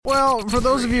Well, for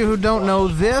those of you who don't know,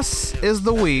 this is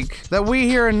the week that we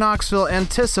here in Knoxville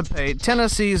anticipate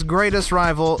Tennessee's greatest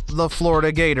rival, the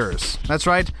Florida Gators. That's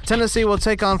right, Tennessee will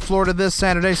take on Florida this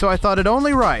Saturday, so I thought it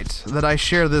only right that I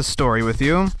share this story with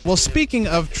you. Well, speaking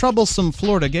of troublesome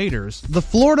Florida Gators, the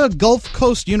Florida Gulf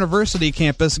Coast University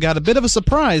campus got a bit of a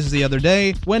surprise the other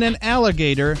day when an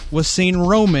alligator was seen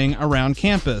roaming around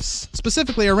campus,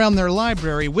 specifically around their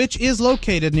library, which is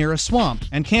located near a swamp.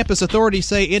 And campus authorities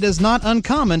say it is not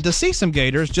uncommon to see some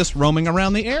gators just roaming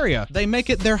around the area. They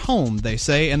make it their home, they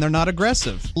say, and they're not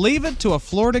aggressive. Leave it to a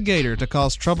Florida gator to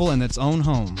cause trouble in its own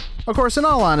home. Of course, in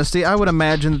all honesty, I would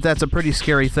imagine that that's a pretty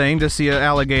scary thing to see an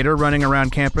alligator running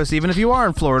around campus. Even if you are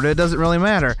in Florida, it doesn't really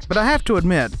matter. But I have to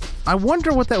admit, I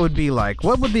wonder what that would be like.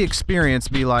 What would the experience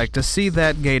be like to see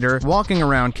that gator walking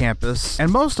around campus?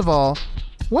 And most of all,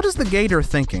 what is the gator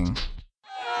thinking?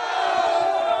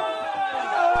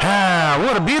 Ah,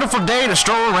 what a beautiful day to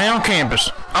stroll around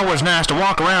campus. Always nice to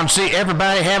walk around and see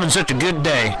everybody having such a good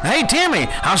day. Hey, Timmy,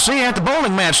 I'll see you at the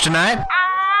bowling match tonight.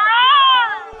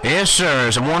 Yes, sir,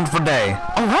 it's a wonderful day.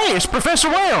 Oh, hey, it's Professor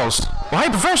Wells. Well, hey,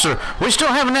 Professor, we still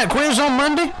having that quiz on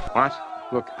Monday? What?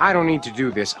 Look, I don't need to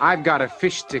do this. I've got a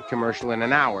fish stick commercial in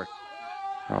an hour.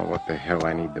 Oh, what the hell,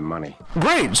 I need the money.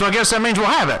 Great, so I guess that means we'll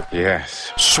have it.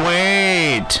 Yes.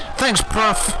 Sweet. Thanks,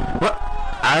 Prof. What?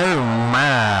 Oh,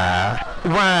 my.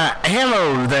 Why,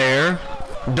 hello there.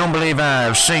 Don't believe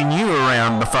I've seen you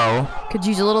around before. Could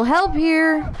use a little help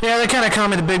here. Yeah, they kind of call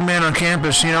me the big man on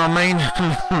campus, you know what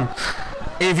I mean?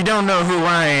 If you don't know who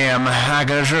I am, I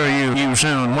can assure you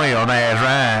soon will, that's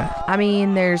right. I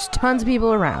mean, there's tons of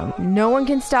people around. No one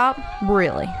can stop,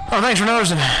 really. Oh, thanks for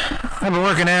noticing. I've been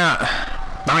working out.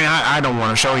 I mean, I don't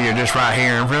want to show you just right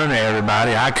here in front of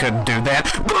everybody. I couldn't do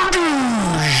that.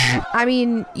 I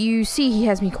mean, you see he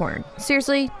has me cornered.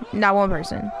 Seriously, not one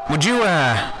person. Would you,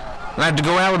 like to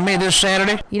go out with me this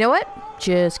Saturday? You know what?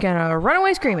 Just gonna run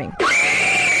away screaming.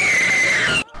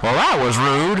 Well, that was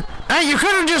rude. Hey, you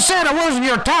could have just said I wasn't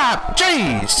your type.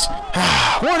 Jeez.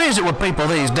 What is it with people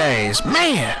these days?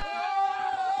 Man.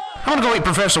 I'm gonna go eat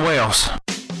Professor Wells.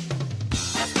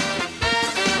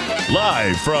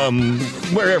 Live from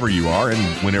wherever you are and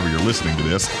whenever you're listening to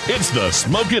this, it's the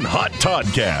Smokin Hot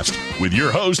Toddcast with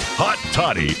your host, Hot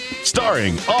Toddy,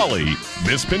 starring Ollie,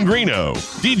 Miss Pengrino,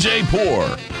 DJ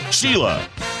Poor, Sheila,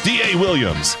 D.A.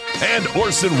 Williams, and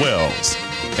Orson Welles.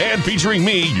 And featuring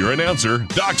me, your announcer,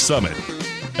 Doc Summit.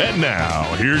 And now,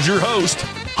 here's your host,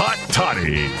 Hot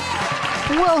Toddy.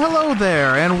 Well, hello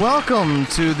there, and welcome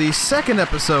to the second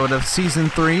episode of Season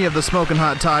 3 of the Smokin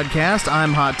Hot Toddcast.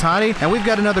 I'm Hot Toddy, and we've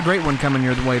got another great one coming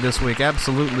your way this week.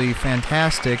 Absolutely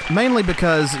fantastic, mainly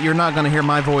because you're not going to hear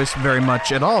my voice very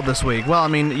much at all this week. Well, I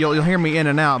mean, you'll hear me in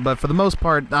and out, but for the most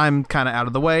part, I'm kind of out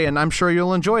of the way, and I'm sure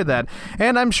you'll enjoy that.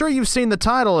 And I'm sure you've seen the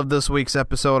title of this week's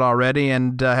episode already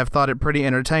and have thought it pretty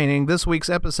entertaining. This week's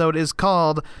episode is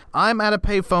called, I'm at a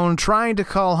payphone trying to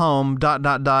call home, ...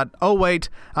 Oh, wait,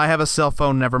 I have a cell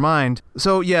phone, never mind.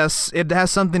 So yes, it has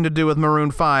something to do with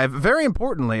Maroon 5. Very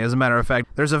importantly, as a matter of fact,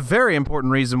 there's a very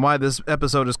important reason why this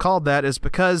episode is called that, is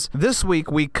because this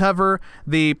week we cover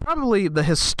probably the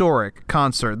historic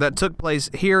concert that took place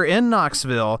here in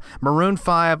Knoxville, Maroon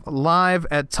 5 live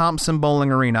at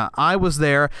Thompson-Boling Arena. I was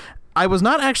there. I was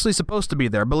not actually supposed to be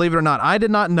there, believe it or not. I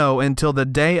did not know until the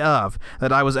day of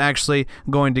that I was actually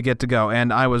going to get to go,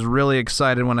 and I was really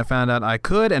excited when I found out I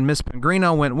could, and Miss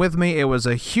Pengrino went with me. It was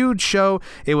a huge show.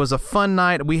 It was a fun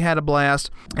night. We had a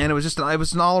blast, and it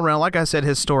was an all-around, like I said,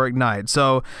 historic night.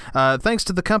 So thanks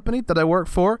to the company that I work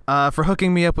for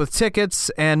hooking me up with tickets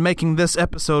and making this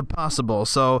episode possible.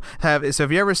 So if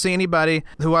you ever see anybody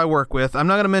who I work with, I'm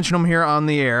not going to mention them here on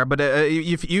the air, but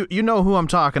if you know who I'm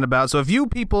talking about. So if you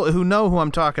people who know who I'm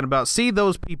talking about see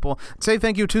those people, say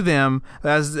thank you to them,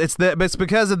 as it's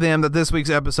because of them that this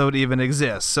week's episode even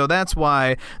exists. So that's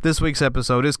why this week's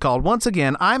episode is called, once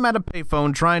again, I'm at a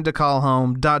payphone trying to call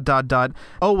home ...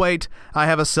 Oh wait, I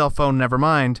have a cell phone, never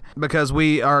mind, because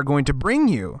we are going to bring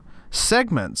you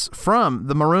segments from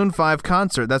the Maroon 5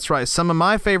 concert. That's right, some of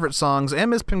my favorite songs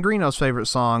and Miss Pengrino's favorite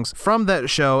songs from that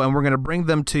show, and we're going to bring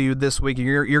them to you this week.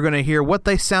 You're going to hear what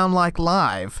they sound like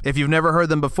live if you've never heard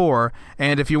them before,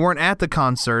 and if you weren't at the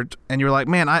concert and you're like,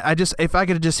 man, if I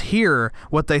could just hear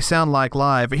what they sound like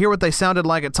live, hear what they sounded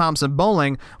like at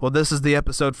Thompson-Boling, well, this is the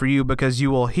episode for you, because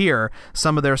you will hear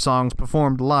some of their songs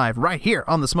performed live right here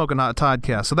on the Smokin Hot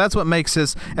Toddcast. So that's what makes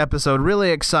this episode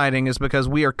really exciting, is because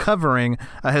we are covering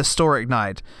a historic historic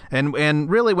night. And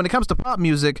really, when it comes to pop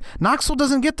music, Knoxville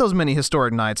doesn't get those many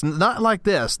historic nights. Not like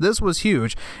this. This was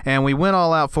huge, and we went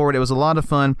all out for it. It was a lot of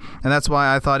fun, and that's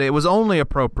why I thought it was only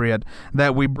appropriate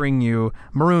that we bring you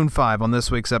Maroon 5 on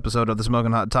this week's episode of the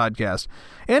Smokin Hot Toddcast.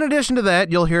 In addition to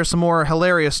that, you'll hear some more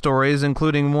hilarious stories,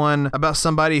 including one about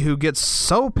somebody who gets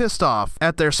so pissed off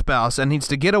at their spouse and needs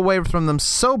to get away from them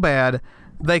so bad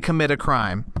they commit a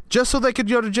crime just so they could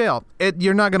go to jail.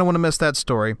 You're not going to want to miss that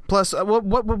story. Plus,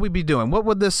 what would we be doing? What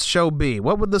would this show be?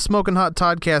 What would the Smokin Hot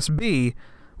Toddcast be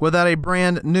without a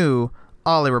brand new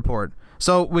Ollie report?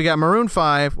 So we got Maroon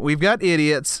 5, we've got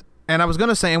Idiots, and I was going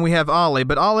to say, and we have Ollie,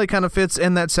 but Ollie kind of fits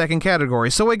in that second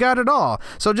category, so we got it all.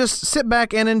 So just sit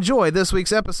back and enjoy this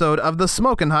week's episode of the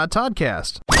Smokin Hot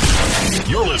Toddcast.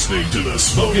 You're listening to the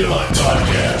Smokin Hot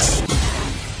Toddcast.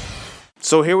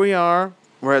 So here we are.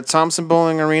 We're at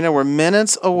Thompson-Boling Arena. We're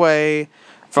minutes away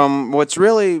from what's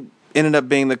really ended up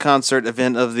being the concert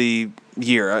event of the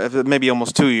year, maybe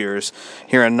almost 2 years,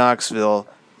 here in Knoxville.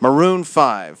 Maroon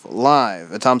 5,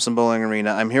 live at Thompson-Boling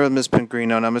Arena. I'm here with Ms.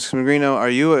 Pengrino. Now, Ms. Pengrino, are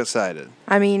you excited?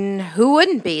 I mean, who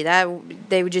wouldn't be?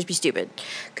 They would just be stupid.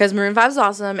 Because Maroon 5 is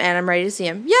awesome, and I'm ready to see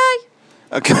him. Yay!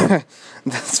 Okay,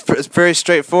 that's very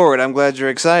straightforward. I'm glad you're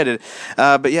excited.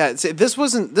 But yeah, this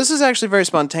is actually very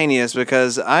spontaneous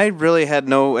because I really had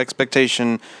no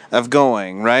expectation of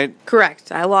going, right?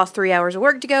 Correct. I lost 3 hours of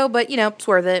work to go, but, it's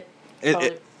worth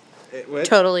it.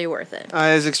 Totally worth it.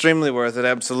 It's extremely worth it,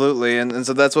 absolutely, and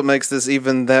so that's what makes this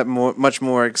even much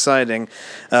more exciting.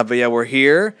 But yeah, we're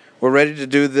here. We're ready to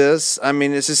do this. I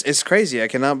mean, it's crazy. I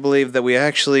cannot believe that we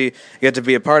actually get to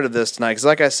be a part of this tonight. Because,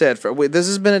 like I said, this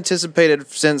has been anticipated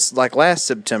since like last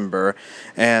September,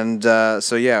 and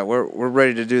so yeah, we're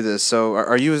ready to do this. So,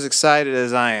 are you as excited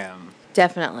as I am?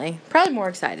 Definitely, probably more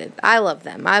excited. I love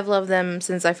them. I've loved them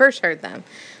since I first heard them.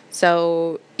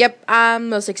 So, yep, I'm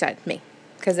most excited. Me.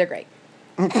 Because they're great.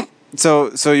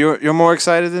 So you're more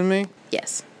excited than me?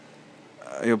 Yes.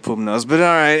 Your poop nose. But all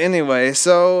right, anyway,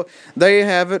 so there you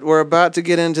have it. We're about to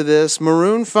get into this.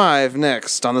 Maroon 5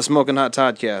 next on the Smokin Hot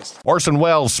Toddcast. Orson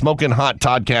Welles' Smokin Hot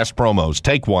Toddcast promos.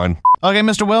 Take one. Okay,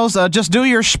 Mr. Welles, just do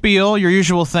your spiel, your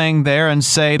usual thing there, and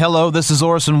say, hello, this is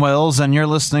Orson Welles, and you're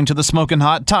listening to the Smokin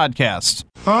Hot Toddcast.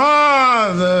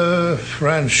 Ah, the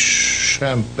French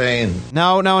champagne.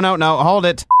 No, hold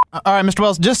it. All right, Mr.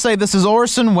 Welles, just say this is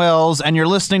Orson Welles, and you're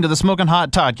listening to the Smokin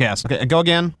Hot Toddcast. Okay, go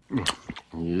again.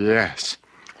 Yes.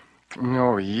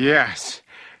 Oh, yes.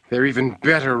 They're even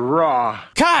better raw.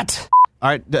 Cut! All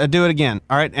right, do it again.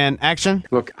 All right, and action.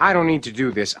 Look, I don't need to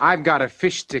do this. I've got a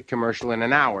fish stick commercial in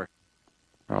an hour.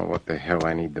 Oh, what the hell?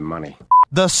 I need the money.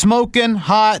 The Smokin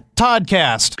Hot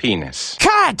Toddcast. Penis.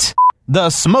 Cut! The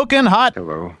Smokin Hot...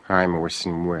 Hello, I'm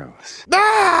Orson Welles.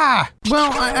 Ah!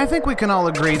 Well, I think we can all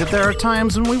agree that there are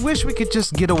times when we wish we could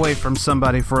just get away from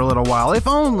somebody for a little while, if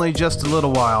only just a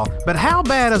little while. But how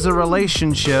bad is a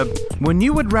relationship when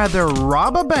you would rather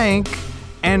rob a bank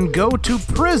and go to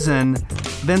prison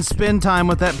than spend time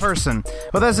with that person?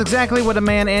 Well, that's exactly what a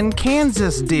man in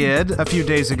Kansas did a few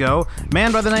days ago. A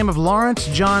man by the name of Lawrence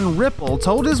John Ripple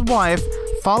told his wife,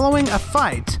 following a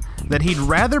fight, that he'd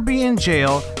rather be in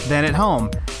jail than at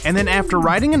home. And then after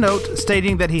writing a note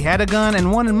stating that he had a gun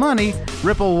and wanted money,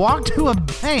 Ripple walked to a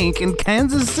bank in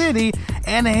Kansas City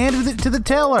and handed it to the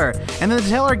teller. And then the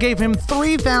teller gave him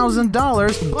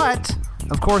 $3,000, but,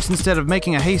 of course, instead of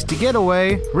making a hasty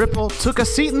getaway, Ripple took a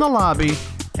seat in the lobby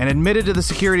and admitted to the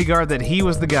security guard that he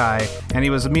was the guy, and he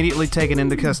was immediately taken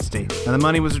into custody. And the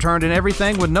money was returned and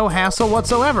everything with no hassle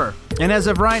whatsoever. And as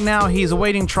of right now, he's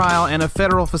awaiting trial in a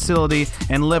federal facility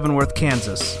in Leavenworth,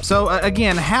 Kansas. So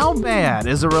again, how bad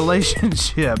is a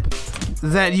relationship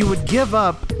that you would give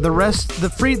up the rest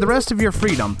of your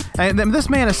freedom? And this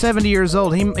man is 70 years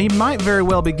old. He might very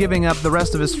well be giving up the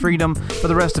rest of his freedom for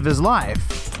the rest of his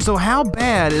life. So how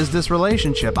bad is this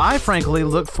relationship? I frankly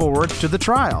look forward to the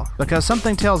trial because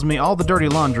something tells me all the dirty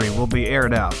laundry will be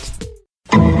aired out.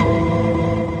 All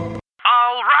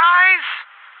rise.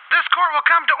 This court will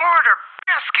come to order.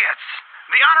 Baskets.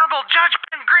 The Honorable Judge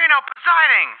Pengrino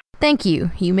presiding. Thank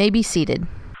you. You may be seated.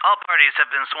 All parties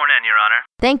have been sworn in, Your Honor.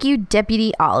 Thank you,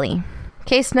 Deputy Ollie.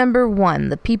 Case number 1,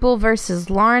 the People versus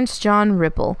Lawrence John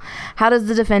Ripple. How does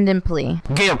the defendant plea?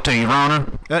 Guilty, Your Honor.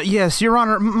 Yes, Your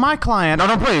Honor, my client...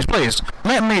 No, please.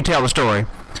 Let me tell the story.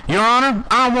 Your Honor,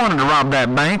 I wanted to rob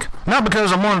that bank. Not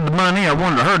because I wanted the money or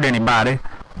wanted to hurt anybody.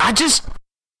 I just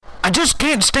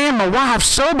can't stand my wife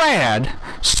so bad,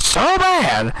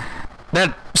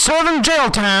 that serving jail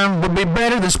time would be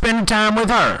better than spending time with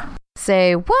her.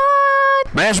 Say what?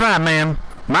 That's right, ma'am.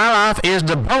 My life is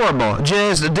deplorable,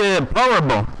 just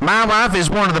deplorable. My wife is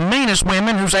one of the meanest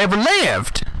women who's ever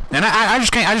lived. And I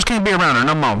just can't be around her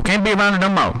no more. Can't be around her no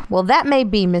more. Well, that may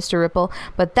be, Mr. Ripple,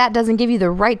 but that doesn't give you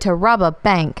the right to rob a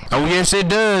bank. Oh, yes, it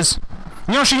does.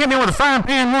 You know, she hit me with a frying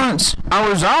pan once. Oh, it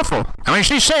was awful. I mean,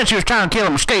 she said she was trying to kill a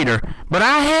mosquito, but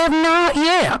I have not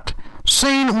yet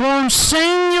seen one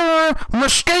singular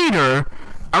mosquito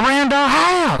around our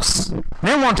house.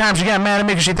 Then one time she got mad at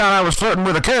me because she thought I was flirting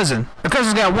with her cousin. Her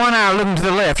cousin's got one eye looking to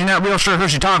the left. You're not real sure who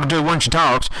she's talking to when she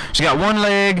talks. She got one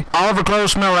leg, all of her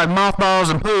clothes smell like mothballs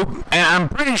and poop, and I'm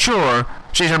pretty sure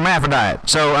she's hermaphrodite.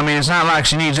 So, I mean, it's not like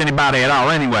she needs anybody at all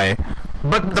anyway.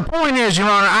 But the point is, Your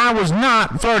Honor, I was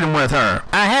not flirting with her.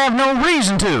 I have no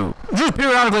reason to. Just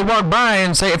periodically walk by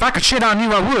and say, if I could shit on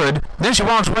you, I would. Then she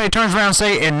walks away, turns around and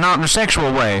say, and not in a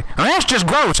sexual way. I mean, that's just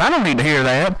gross. I don't need to hear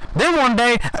that. Then one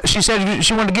day, she said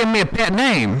she wanted to give me a pet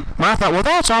name. Well, I thought, well,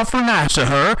 that's awfully nice of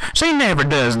her. She never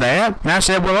does that. And I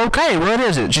said, well, okay, what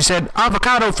is it? She said,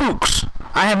 Avocado Fuchs.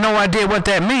 I have no idea what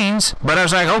that means, but I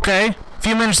was like, okay. A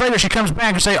few minutes later, she comes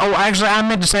back and say, oh, actually, I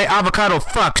meant to say avocado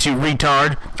fucks, you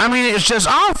retard. I mean, it's just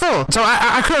awful. So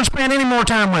I couldn't spend any more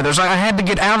time with her. It's like I had to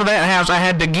get out of that house. I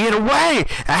had to get away.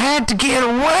 I had to get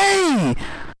away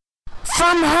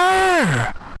from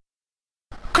her.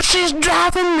 Because she's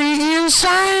driving me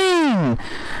insane.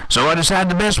 So I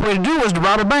decided the best way to do was to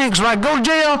rob a bank so I could go to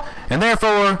jail and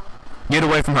therefore get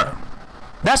away from her.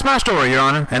 That's my story, Your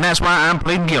Honor, and that's why I'm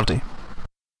pleading guilty.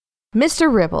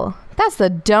 Mr. Ripple, that's the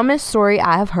dumbest story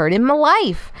I have heard in my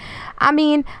life. I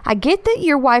mean, I get that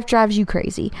your wife drives you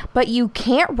crazy, but you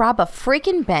can't rob a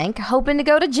freaking bank hoping to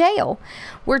go to jail.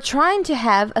 We're trying to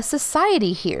have a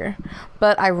society here.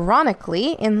 But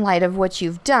ironically, in light of what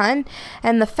you've done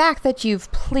and the fact that you've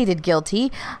pleaded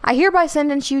guilty, I hereby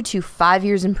sentence you to 5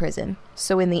 years in prison.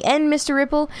 So in the end, Mr.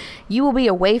 Ripple, you will be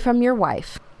away from your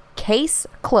wife. Case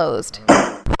closed.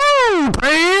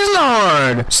 Praise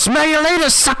Lord! Smell you later,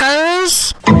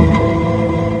 suckers!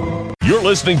 You're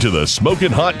listening to the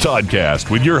Smokin Hot Toddcast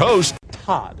with your host,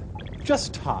 Todd.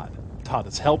 Just Todd. Todd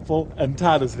is helpful, and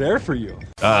Todd is there for you.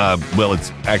 Well,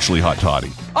 it's actually Hot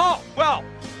Toddy. Oh, well,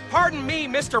 pardon me,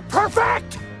 Mr.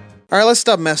 Perfect! All right, let's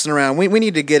stop messing around. We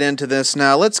need to get into this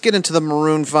now. Let's get into the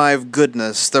Maroon 5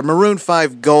 goodness, the Maroon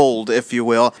 5 gold, if you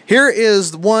will. Here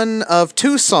is one of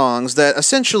two songs that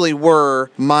essentially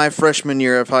were my freshman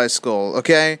year of high school,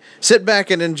 okay? Sit back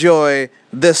and enjoy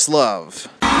This Love.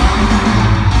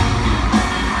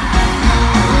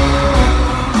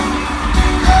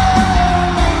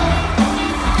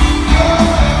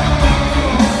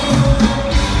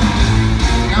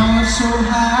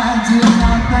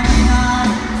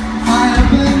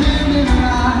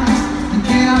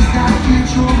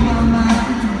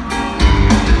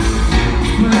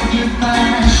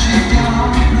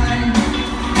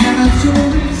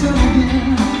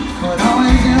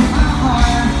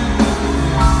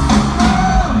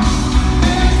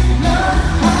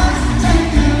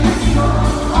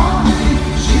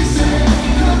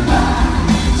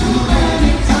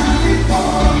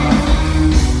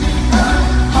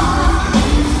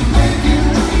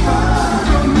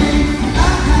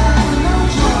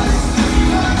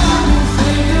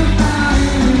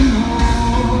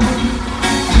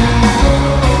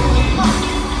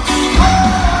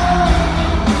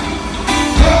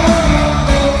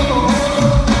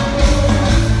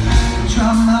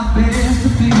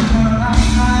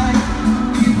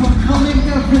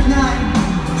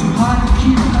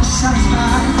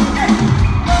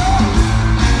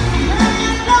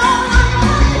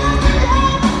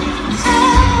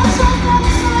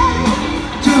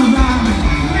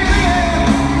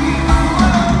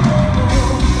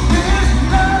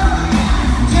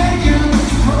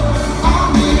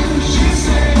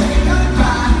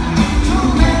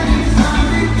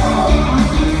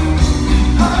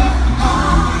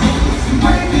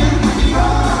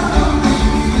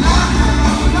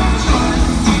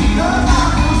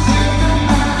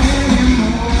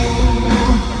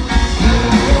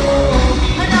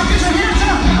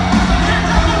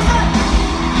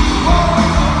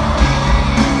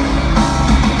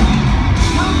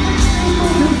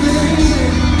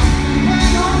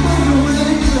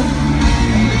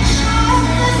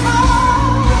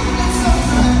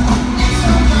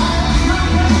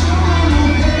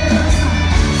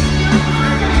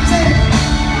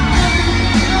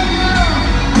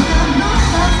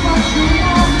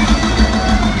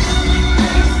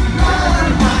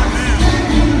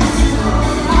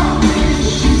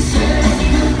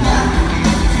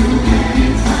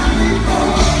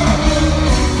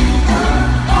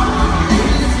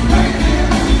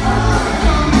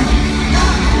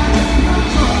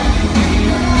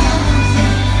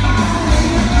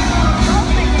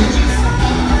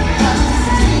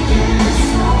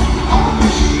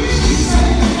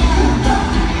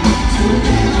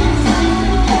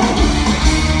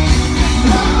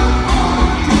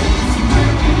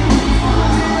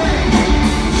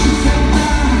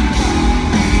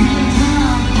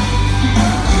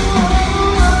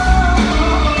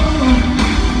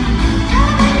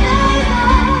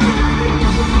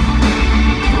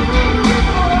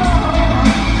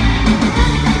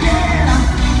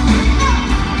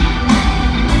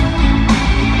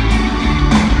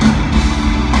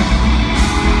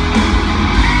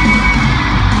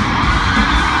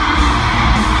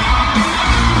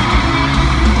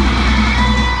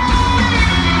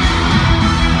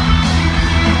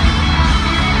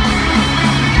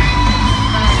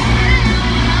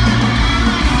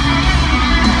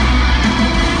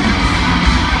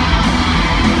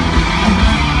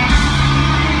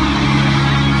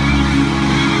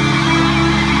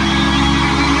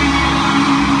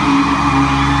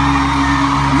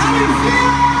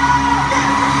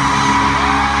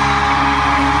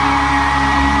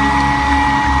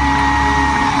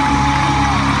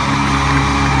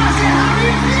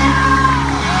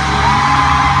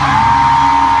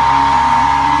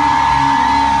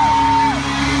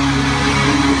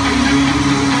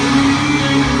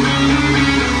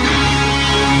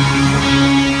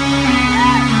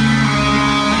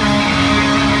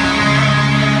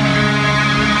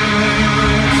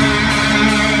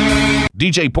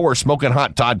 DJ Poor Smokin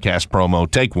Hot Toddcast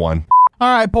promo. Take one. All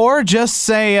right, Poor, just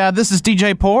say, this is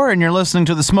DJ Poor, and you're listening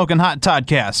to the Smokin Hot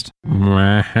Toddcast.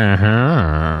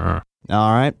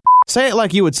 All right. Say it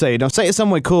like you would say it. Don't say it some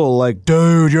way cool, like,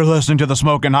 dude, you're listening to the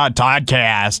Smokin Hot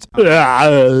Toddcast.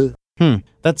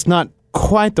 That's not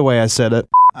quite the way I said it.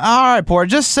 All right, Poor,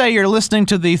 just say you're listening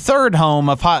to the third home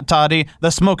of Hot Toddy,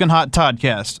 the Smokin Hot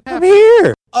Toddcast. I'm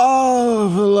here. Oh,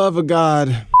 for the love of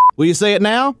God. Will you say it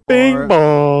now? Bing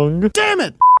bong. Damn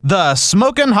it! The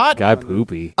Smokin Hot... Guy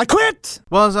poopy. I quit!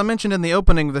 Well, as I mentioned in the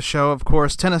opening of the show, of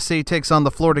course, Tennessee takes on the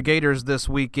Florida Gators this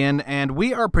weekend, and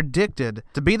we are predicted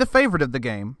to be the favorite of the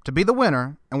game, to be the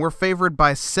winner, and we're favored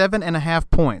by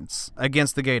 7.5 points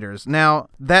against the Gators. Now,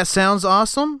 that sounds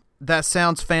awesome. That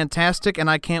sounds fantastic, and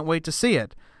I can't wait to see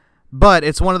it. But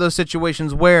it's one of those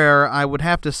situations where I would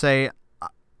have to say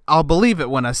I'll believe it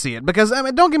when I see it. Because, I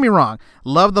mean, don't get me wrong.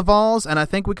 Love the Vols, and I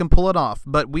think we can pull it off.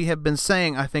 But we have been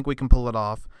saying I think we can pull it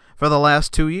off for the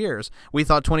last 2 years. We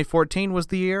thought 2014 was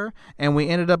the year, and we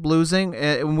ended up losing,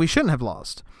 and we shouldn't have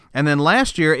lost. And then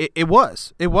last year, it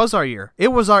was our year. It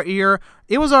was our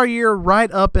year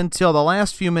right up until the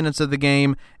last few minutes of the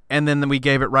game, and then we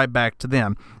gave it right back to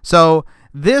them. So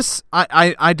this,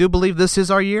 I do believe this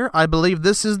is our year. I believe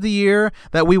this is the year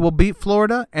that we will beat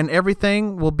Florida, and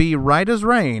everything will be right as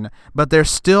rain. But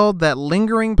there's still that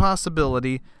lingering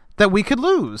possibility that we could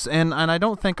lose, and I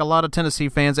don't think a lot of Tennessee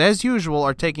fans, as usual,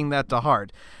 are taking that to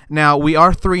heart. Now, we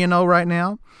are 3-0 right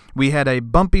now. We had a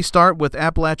bumpy start with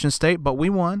Appalachian State, but we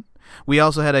won. We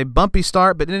also had a bumpy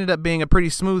start, but it ended up being a pretty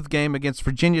smooth game against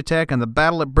Virginia Tech and the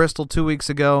battle at Bristol 2 weeks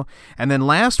ago. And then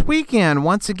last weekend,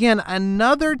 once again,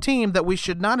 another team that we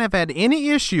should not have had any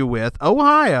issue with,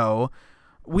 Ohio.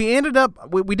 We ended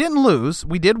up, we didn't lose,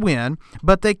 we did win,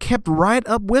 but they kept right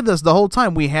up with us the whole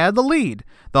time. We had the lead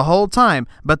the whole time,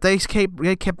 but they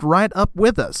kept right up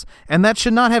with us. And that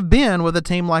should not have been with a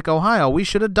team like Ohio. We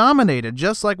should have dominated,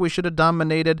 just like we should have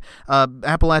dominated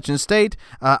Appalachian State.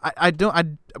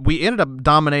 We ended up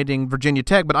dominating Virginia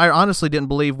Tech, but I honestly didn't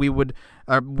believe we would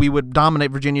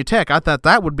dominate Virginia Tech. I thought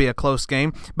that would be a close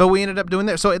game, but we ended up doing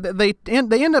that. So they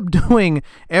end up doing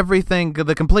everything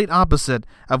the complete opposite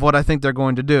of what I think they're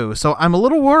going to do. So I'm a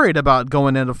little worried about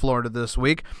going into Florida this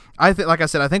week. Like I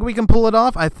said, I think we can pull it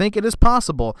off. I think it is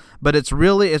possible, but it's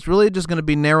really just going to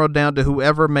be narrowed down to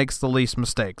whoever makes the least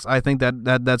mistakes. I think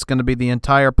that's going to be the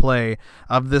entire play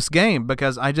of this game,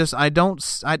 because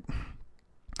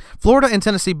Florida and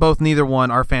Tennessee neither one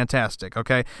are fantastic,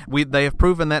 okay? They have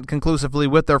proven that conclusively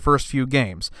with their first few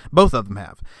games. Both of them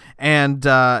have. And,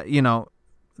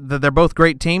 they're both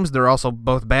great teams. They're also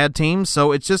both bad teams.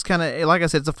 So it's just kind of, like I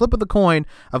said, it's a flip of the coin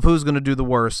of who's going to do the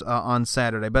worst on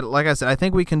Saturday. But like I said, I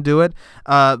think we can do it.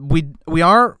 We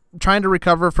are trying to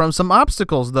recover from some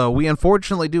obstacles, though. We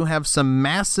unfortunately do have some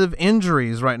massive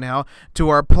injuries right now to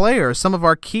our players, some of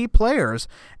our key players.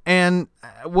 And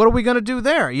what are we going to do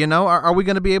there? Are we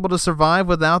going to be able to survive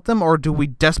without them, or do we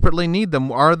desperately need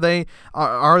them? Are they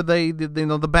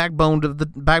the backbone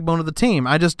of the team?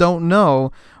 I just don't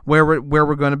know where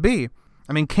we're going to be.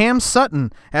 I mean, Cam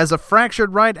Sutton has a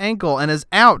fractured right ankle and is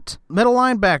out. Middle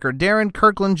linebacker Darren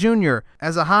Kirkland Jr.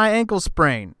 has a high ankle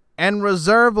sprain. And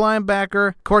reserve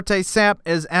linebacker Cortez Sapp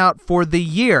is out for the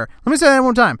year. Let me say that one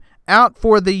more time. Out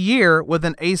for the year with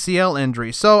an ACL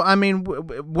injury. So, I mean,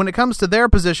 when it comes to their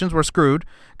positions, we're screwed,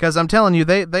 because I'm telling you,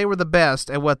 they were the best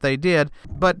at what they did.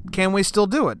 But can we still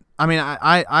do it? I mean,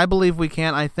 I believe we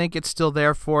can. I think it's still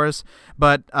there for us.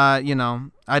 But,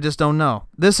 I just don't know.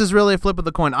 This is really a flip of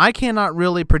the coin. I cannot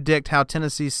really predict how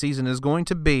Tennessee's season is going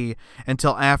to be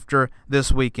until after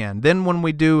this weekend. Then when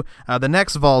we do the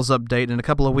next Vols update in a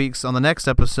couple of weeks on the next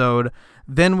episode,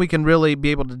 then we can really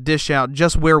be able to dish out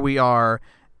just where we are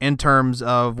in terms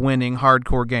of winning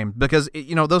hardcore games. Because,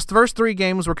 those first 3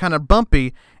 games were kind of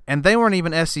bumpy, and they weren't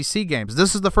even SEC games.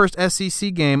 This is the first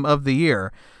SEC game of the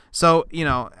year. So,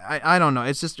 I don't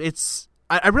know.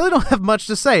 I really don't have much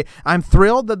to say. I'm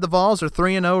thrilled that the Vols are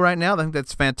 3-0 right now. I think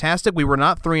that's fantastic. We were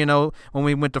not 3-0 when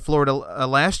we went to Florida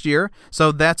last year,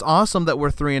 so that's awesome that we're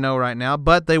 3-0 right now,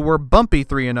 but they were bumpy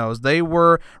 3-0s. They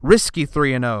were risky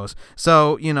 3-0s.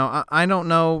 So, I don't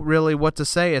know really what to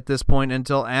say at this point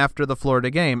until after the Florida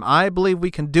game. I believe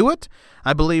we can do it.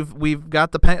 I believe we've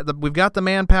got the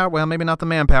manpower. Well, maybe not the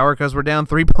manpower because we're down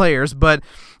 3 players, but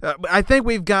I think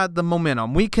we've got the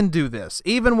momentum. We can do this.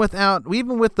 Even with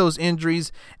those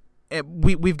injuries,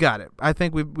 we've got it. I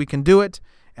think we can do it,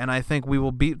 and I think we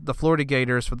will beat the Florida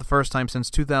Gators for the first time since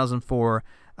 2004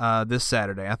 this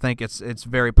Saturday. I think it's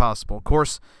very possible. Of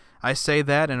course, I say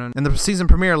that, and in the season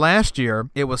premiere last year,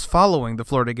 it was following the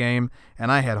Florida game,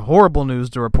 and I had horrible news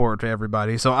to report to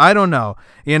everybody. So I don't know.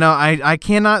 I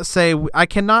cannot say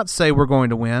we're going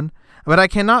to win, but I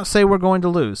cannot say we're going to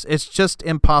lose. It's just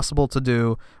impossible to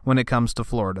do when it comes to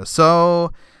Florida.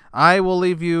 So I will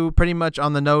leave you pretty much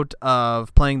on the note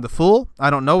of playing the fool. I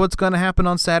don't know what's going to happen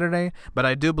on Saturday, but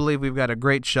I do believe we've got a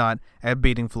great shot at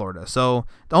beating Florida. So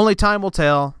only time will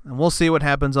tell, and we'll see what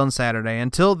happens on Saturday.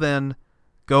 Until then,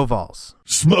 go Vols.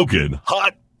 Smokin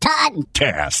Hot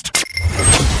Toddcast.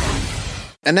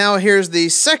 And now here's the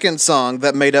second song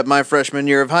that made up my freshman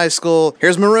year of high school.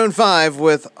 Here's Maroon 5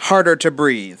 with Harder to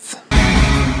Breathe.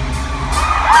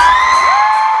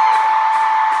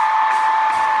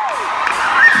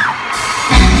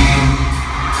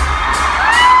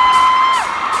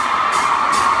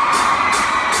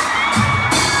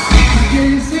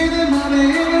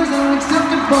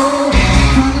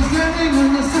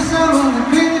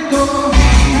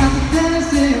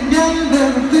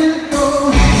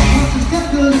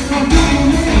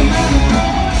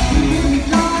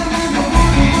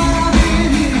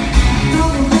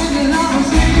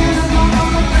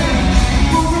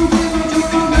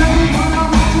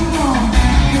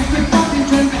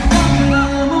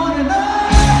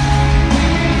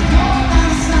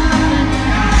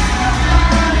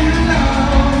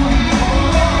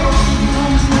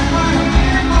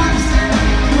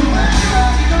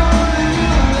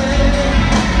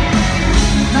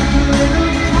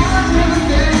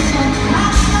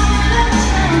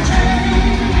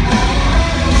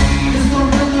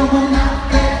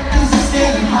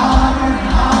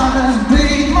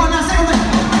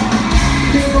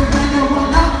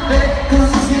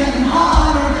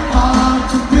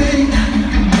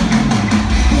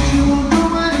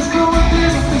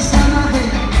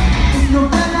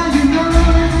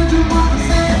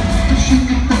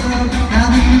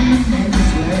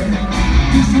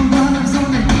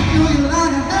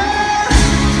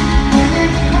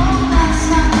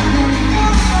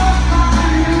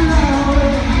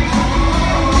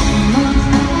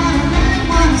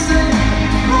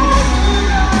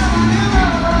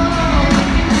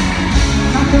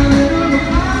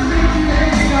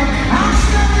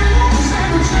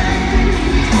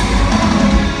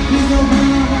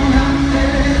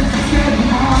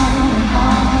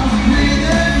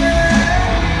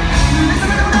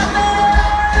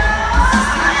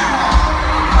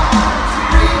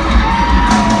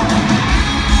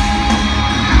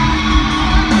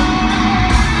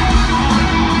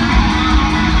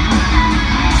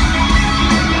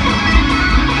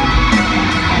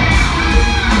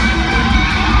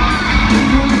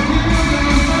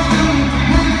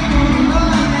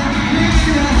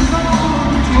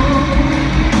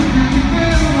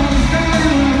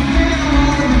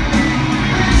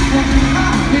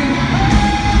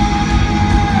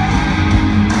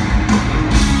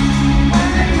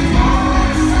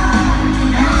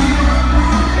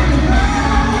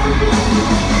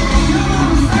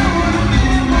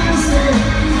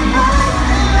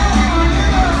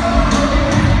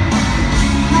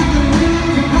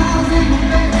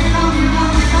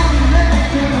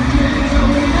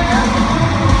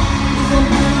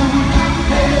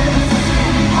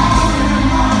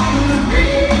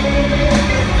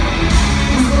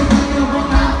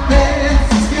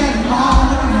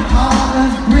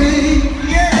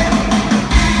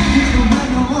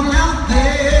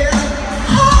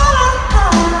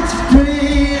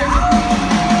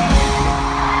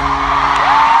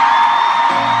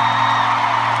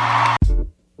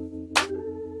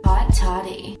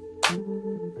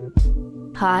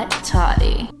 Hot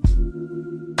Toddy.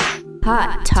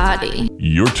 Hot Toddy.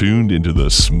 You're tuned into the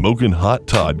Smokin Hot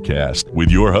Toddcast with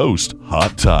your host,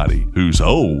 Hot Toddy, who's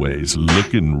always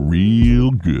looking real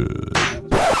good.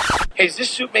 Hey, does this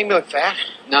suit make me look fat?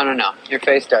 No. Your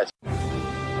face does.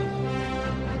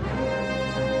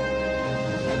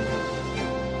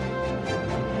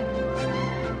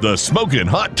 The Smokin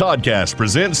Hot Toddcast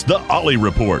presents the Ollie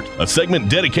Report, a segment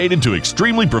dedicated to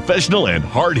extremely professional and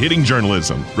hard-hitting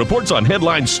journalism. Reports on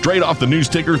headlines straight off the news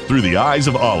ticker through the eyes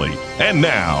of Ollie. And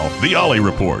now, the Ollie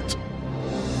Report.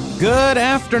 Good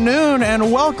afternoon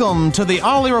and welcome to the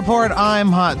Ollie Report. I'm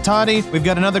Hot Toddy. We've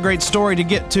got another great story to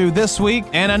get to this week,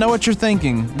 and I know what you're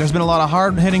thinking. There's been a lot of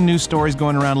hard-hitting news stories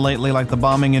going around lately, like the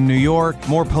bombing in New York,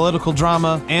 more political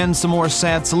drama, and some more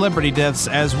sad celebrity deaths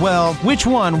as well. Which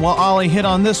one will Ollie hit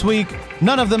on this week?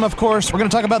 None of them, of course. We're going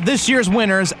to talk about this year's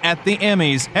winners at the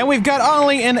Emmys. And we've got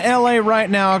Ollie in LA right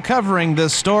now covering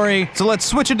this story, so let's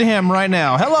switch it to him right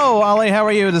now. Hello, Ollie. How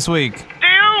are you this week? Do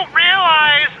you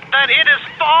realize that it is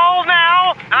fall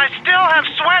now, and I still have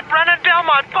sweat running down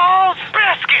my balls?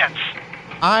 Biscuits!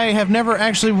 I have never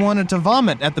actually wanted to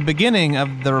vomit at the beginning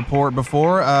of the report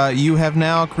before. You have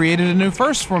now created a new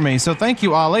first for me, so thank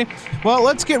you, Ollie. Well,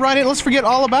 let's get right in. Let's forget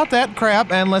all about that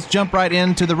crap, and let's jump right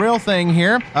into the real thing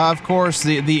here. Of course,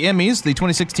 the Emmys, the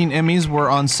 2016 Emmys were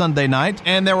on Sunday night,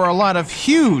 and there were a lot of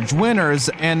huge winners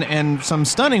and some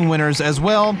stunning winners as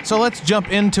well, so let's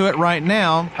jump into it right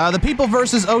now. The People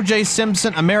vs. O.J.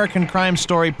 Simpson American Crime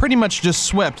Story pretty much just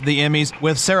swept the Emmys,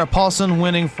 with Sarah Paulson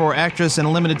winning for Actress in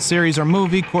a Limited Series or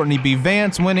Movie, Courtney B.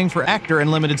 Vance winning for Actor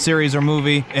in Limited Series or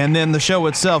Movie, and then the show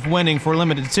itself winning for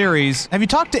Limited Series. Have you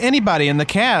talked to anybody in the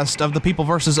cast of The People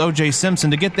vs. O.J. Simpson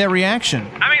to get their reaction?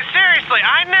 I mean, seriously,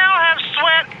 I now have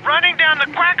sweat running down the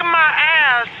crack of my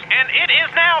ass, and it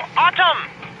is now autumn.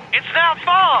 It's now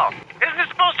fall. Isn't it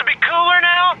supposed to be cooler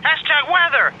now? Hashtag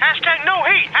weather. Hashtag no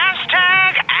heat.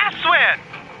 Hashtag ass sweat.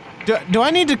 Do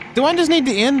I just need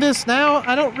to end this now?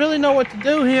 I don't really know what to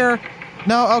do here.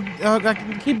 No, I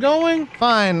can keep going?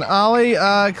 Fine, Ollie.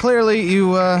 Clearly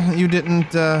you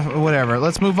didn't, whatever.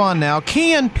 Let's move on now.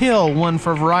 Key and Peele won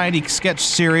for Variety Sketch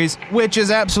Series, which is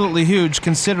absolutely huge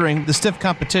considering the stiff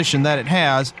competition that it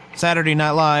has. Saturday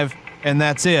Night Live, and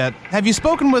that's it. Have you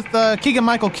spoken with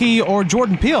Keegan-Michael Key or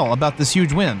Jordan Peele about this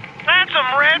huge win? That's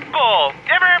some Red Bull.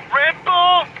 You ever have Red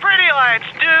Bull? Pretty lights,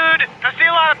 dude. I see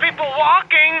a lot of people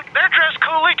walking. They're dressed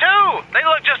coolly, too. They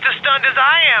look just as stunned as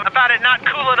I am about it not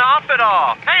cooling off at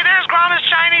all. Hey, there's Grandma's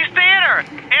Chinese Theater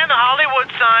and the Hollywood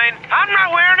sign. I'm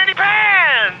not wearing any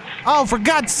pants. Oh, for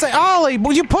God's sake, Ollie,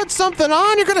 will you put something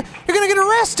on? You're gonna get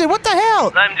arrested. What the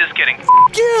hell? I'm just kidding.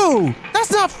 F you!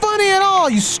 That's not funny at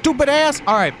all, you stupid ass.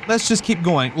 All right, let's just keep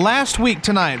going. Last week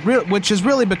tonight, which has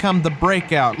really become the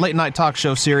breakout late night talk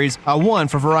show series, won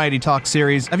for Variety Talk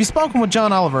Series. Have you spoken with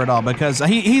John Oliver at all? Because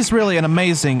he's really an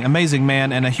amazing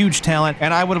man and a huge talent,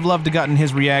 and I would have loved to gotten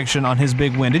his reaction on his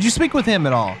big win. Did you speak with him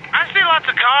at all? I see lots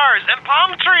of cars and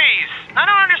palm trees. I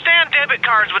don't understand debit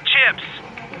cards with chips.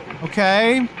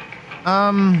 Okay.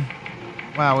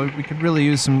 Wow, we could really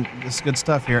use this good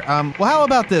stuff here. Well, how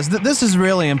about this? This is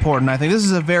really important, I think. This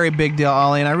is a very big deal,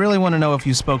 Ollie, and I really want to know if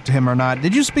you spoke to him or not.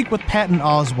 Did you speak with Patton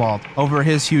Oswalt over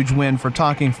his huge win for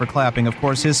Talking for Clapping? Of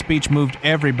course, his speech moved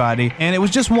everybody, and it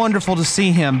was just wonderful to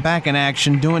see him back in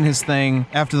action, doing his thing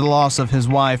after the loss of his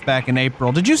wife back in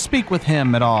April. Did you speak with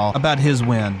him at all about his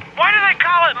win? Why do they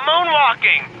call it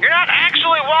moonwalking? You're not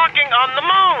actually walking on the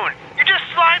moon. You're just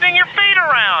sliding your feet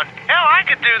around. Hell, I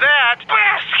could do that.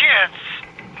 Baskets!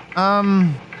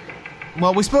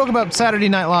 Well, we spoke about Saturday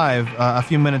Night Live a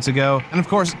few minutes ago, and of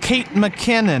course, Kate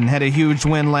McKinnon had a huge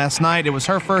win last night. It was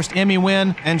her first Emmy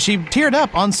win, and she teared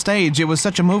up on stage. It was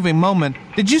such a moving moment.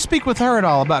 Did you speak with her at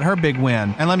all about her big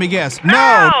win? And let me guess,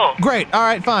 no! Great, all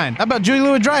right, fine. How about Julie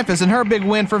Louis-Dreyfus and her big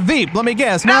win for Veep? Let me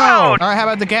guess, no! All right, how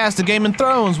about the cast of Game of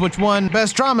Thrones, which won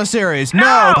Best Drama Series?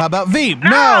 No! How about Veep?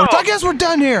 No! So I guess we're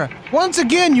done here. Once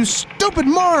again, you stupid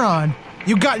moron!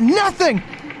 You got nothing!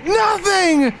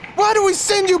 Nothing! Why do we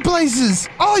send you places?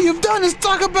 All you've done is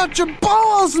talk about your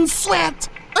balls and sweat!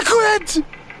 I quit!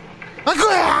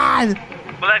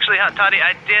 Well, actually, Hot Toddy,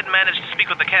 I did manage to speak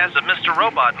with the cast of Mr.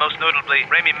 Robot, most notably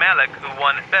Rami Malek, who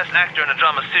won Best Actor in a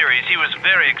Drama Series. He was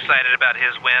very excited about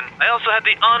his win. I also had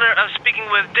the honor of speaking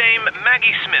with Dame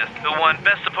Maggie Smith, who won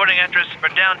Best Supporting Actress for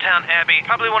Downtown Abbey.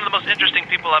 Probably one of the most interesting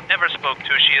people I've ever spoke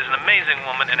to. She is an amazing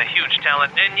woman and a huge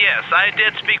talent. And yes, I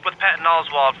did speak with Patton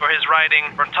Oswalt for his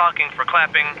writing, for Talking for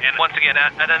Clapping, and once again,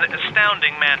 an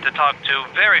astounding man to talk to.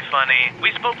 Very funny.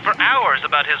 We spoke for hours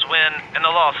about his win and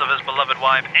the loss of his beloved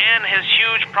wife, and his huge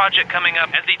project coming up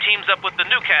as he teams up with the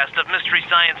new cast of Mystery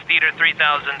Science Theater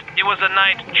 3000. It was a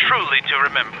night truly to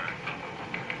remember.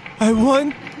 I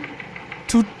want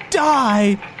to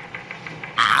die.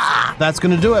 That's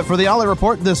going to do it for the Ollie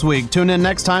Report this week. Tune in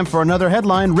next time for another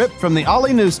headline ripped from the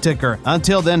Ollie News Ticker.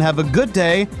 Until then, have a good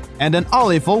day and an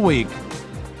Ollie-ful week.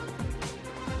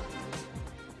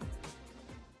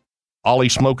 Ollie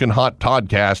Smokin Hot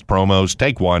Toddcast promos.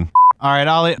 Take one. All right,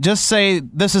 Ollie, just say,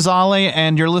 this is Ollie,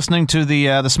 and you're listening to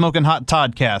the Smokin Hot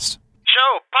Toddcast.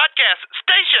 Show, podcast,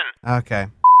 station. Okay.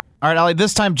 All right, Ollie,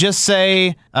 this time just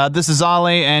say, this is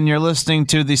Ollie, and you're listening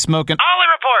to the Smokin... Ollie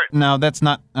Report. No, that's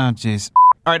not... Oh, jeez.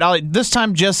 All right, Ollie, this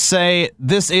time just say,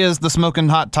 this is the Smokin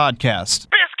Hot Toddcast.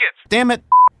 Biscuits. Damn it.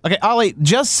 Okay, Ollie,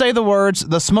 just say the words,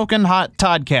 the Smokin Hot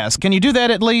Toddcast. Can you do that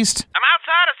at least? I'm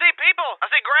outside, I see people, I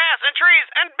see grass and trees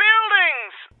and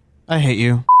buildings. I hate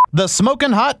you. The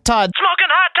Smokin Hot Todd... Smokin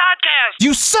Hot Toddcast!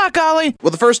 You suck, Ollie!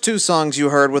 Well, the first two songs you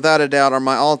heard, without a doubt, are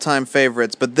my all-time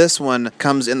favorites, but this one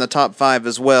comes in the top 5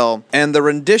 as well. And the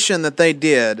rendition that they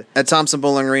did at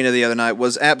Thompson-Boling Arena the other night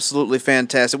was absolutely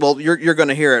fantastic. Well, you're going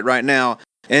to hear it right now.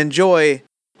 Enjoy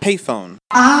Payphone.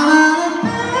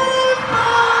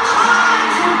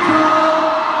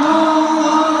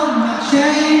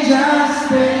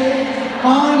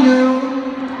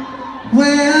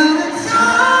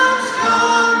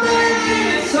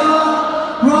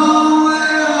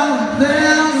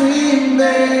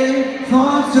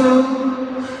 told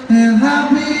if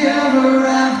happy ever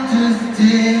afters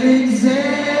did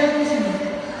exist,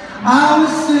 I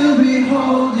would still be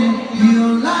holding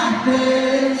you like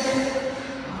this.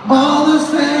 All those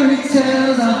fairy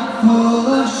tales are full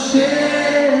of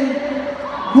shit.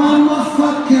 One more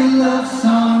fucking love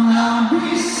song, I'll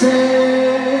be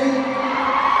sick.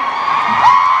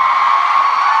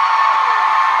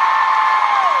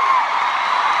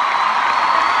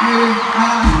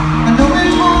 I know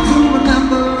it's hard to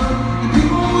remember the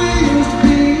people we used to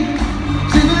be.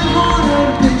 Sitting on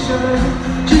a picture,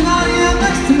 she's not here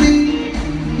next to me.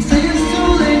 You say it's too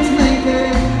late to make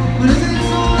it, but is it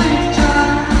too late to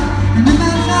try? And in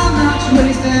that time that's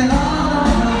wasted, all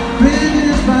of the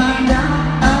bridges burned down.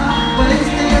 I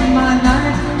wasted my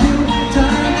nights, you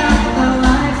turned out the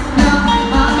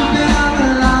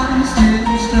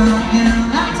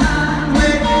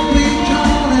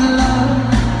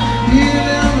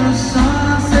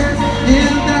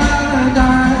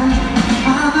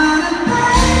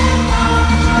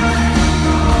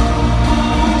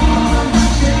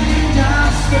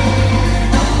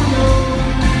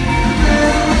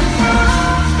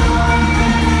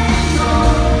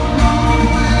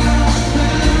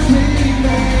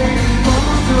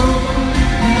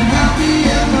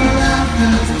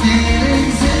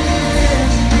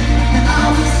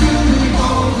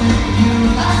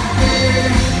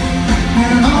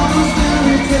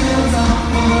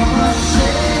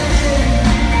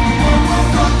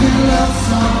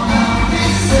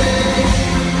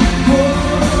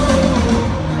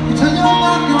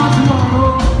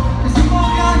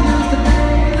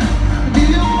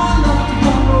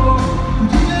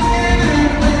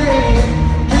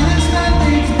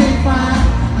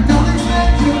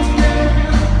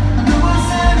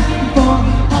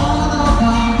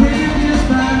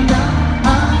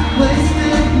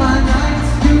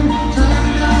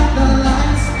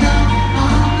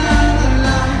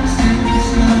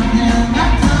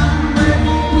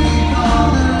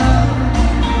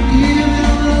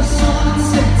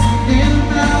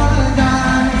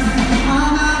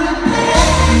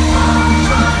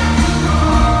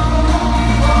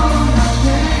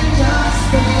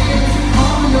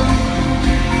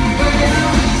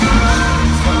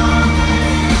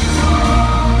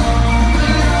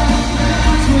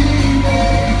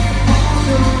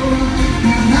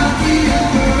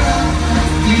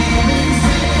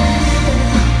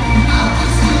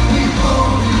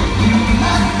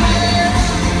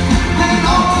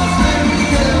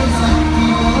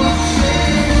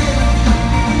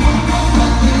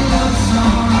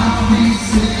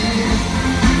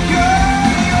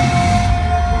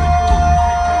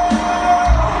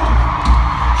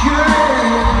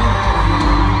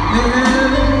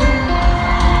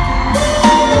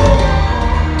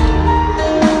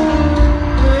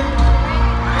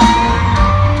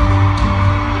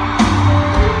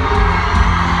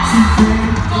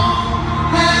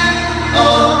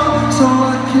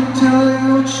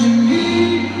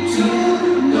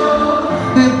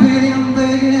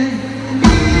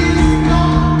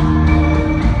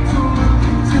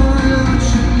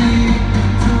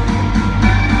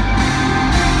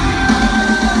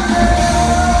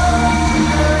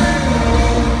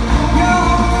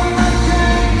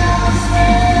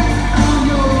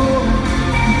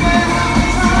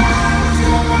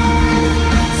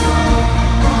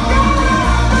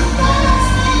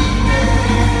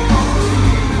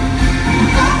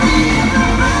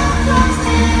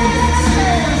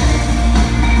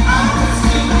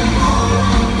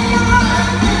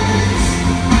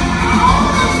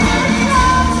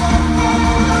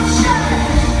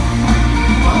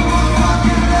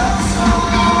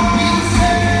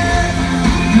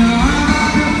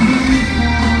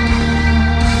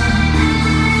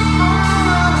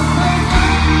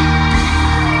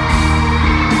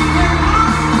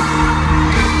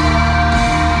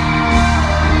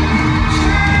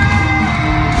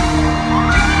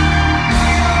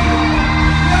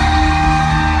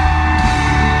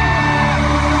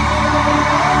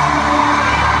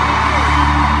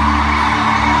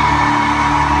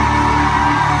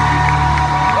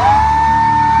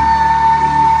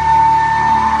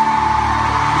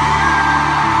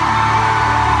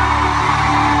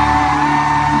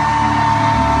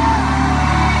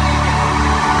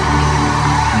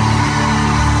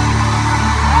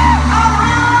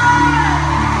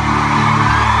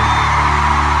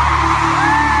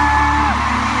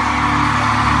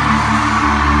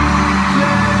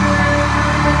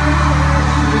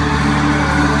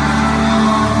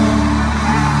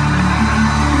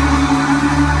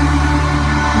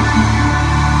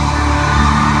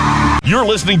You're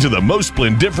listening to the most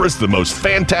splendiferous, the most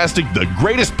fantastic, the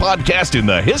greatest podcast in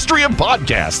the history of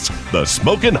podcasts, the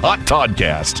Smokin Hot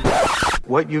Toddcast.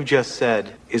 What you just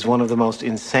said is one of the most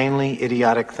insanely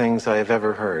idiotic things I have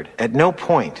ever heard. At no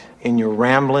point in your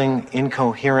rambling,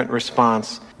 incoherent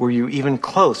response were you even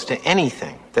close to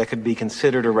anything that could be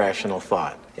considered a rational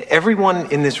thought.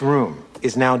 Everyone in this room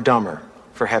is now dumber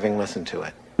for having listened to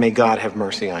it. May God have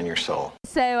mercy on your soul.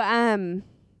 So,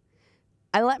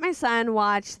 I let my son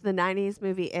watch the 90s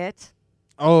movie It.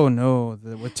 Oh, no.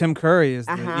 With Tim Curry as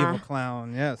the evil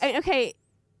clown. Yes. Okay,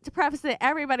 to preface it,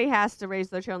 everybody has to raise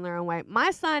their children their own way.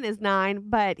 My son is 9,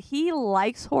 but he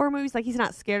likes horror movies. Like, he's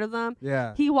not scared of them.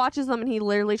 Yeah. He watches them, and he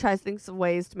literally tries to think of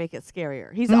ways to make it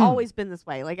scarier. He's always been this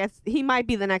way. Like, he might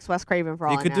be the next Wes Craven for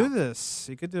all I know. He could do this.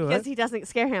 He could do because it. he doesn't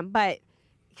scare him, but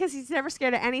because he's never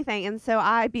scared of anything. And so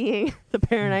I, being the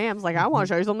parent I am, is like, I want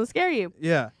to show you something to scare you.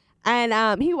 Yeah.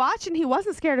 And he watched, and he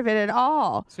wasn't scared of it at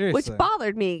all. Seriously. Which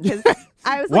bothered me, because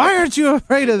I was Why aren't you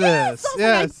afraid of this?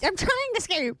 Yes. I'm trying to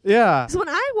scare you. Yeah. So when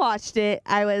I watched it,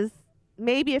 I was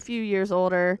maybe a few years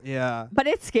older. Yeah. But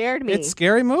it scared me. It's a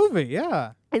scary movie,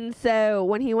 yeah. And so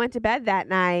when he went to bed that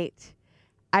night,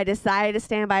 I decided to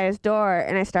stand by his door,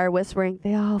 and I started whispering,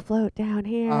 "They all float down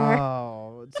here."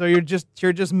 Oh, so you're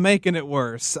just making it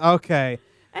worse. Okay.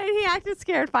 And he acted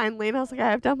scared finally, and I was like,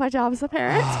 I have done my job as a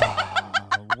parent.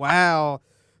 Wow.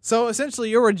 So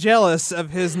essentially, you were jealous of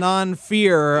his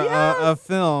non-fear of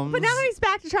films. But now he's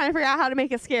back to trying to figure out how to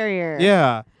make it scarier.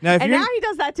 Yeah. Now, now he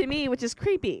does that to me, which is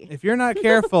creepy. If you're not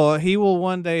careful, he will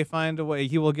one day find a way.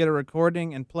 He will get a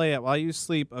recording and play it while you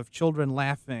sleep of children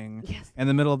laughing in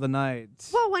the middle of the night.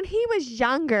 Well, when he was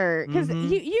younger, because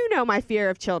you know my fear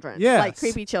of children. Yes. Like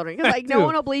creepy children. Because like no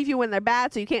one will believe you when they're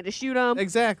bad, so you can't just shoot them.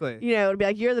 Exactly. You know, it'll be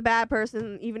like you're the bad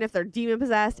person, even if they're demon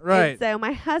possessed. Right. And so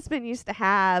my husband used to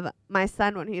have my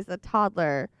son when he's a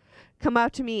toddler come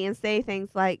up to me and say things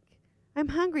like, "I'm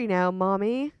hungry now,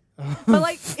 Mommy." But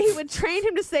like he would train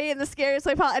him to say it in the scariest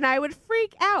way possible, and I would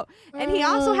freak out. And he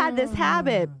also had this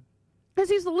habit, because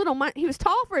he was he was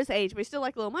tall for his age, but he's still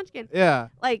like a little munchkin. Yeah.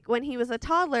 Like when he was a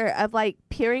toddler, of like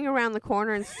peering around the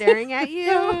corner and staring at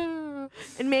you.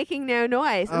 And making no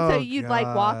noise. And so you'd like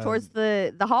walk towards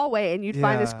the hallway, and you'd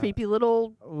find this creepy little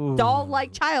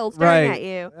doll-like child staring at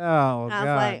you. Oh, and I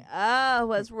was like, oh,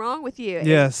 what's wrong with you?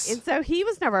 Yes. And so he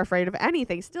was never afraid of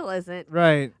anything, still isn't.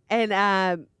 Right. And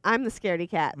I'm the scaredy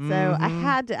cat. So I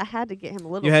had to get him a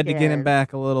little You had scared. to get him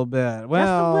back a little bit. Well,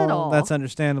 just a little. That's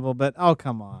understandable, but oh,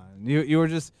 come on. You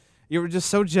were just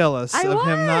so jealous I of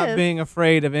him not was. being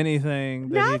afraid of anything.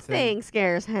 Nothing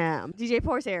scares him. DJ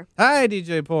Poor's here. Hi,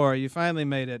 DJ Poor. You finally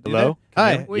made it. Hello?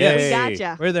 Hi. We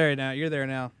gotcha. We're there now. You're there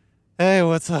now. Hey,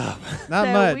 what's up? Not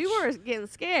so much. we were getting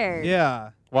scared. Yeah.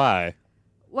 Why?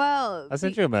 Well, I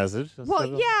sent you a message. Well,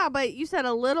 yeah, but you said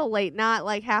a little late, not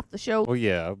like half the show. Well,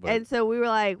 yeah, but And so we were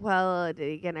like, well, did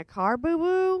he get in a car,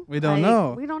 boo-boo? We don't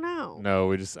know. We don't know.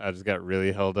 no, I just got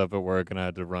really held up at work, and I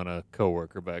had to run a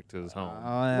coworker back to his home.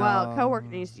 Well, coworker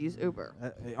needs to use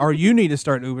Uber. Or you need to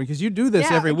start Uber, because you do this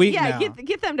every week now. Yeah,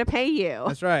 get them to pay you.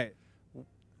 That's right.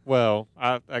 Well,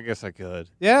 I guess I could.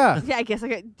 Yeah. Yeah, I guess I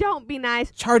could. Don't be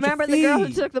nice. Charge a Remember the girl who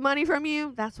fee. took the money from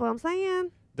you? That's what I'm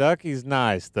saying. Ducky's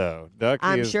nice, though.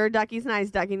 I'm sure Ducky's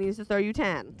nice. Ducky needs to throw you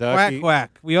 10. Quack,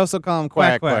 quack. We also call him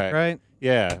quack, quack, right?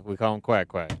 Yeah, we call him quack,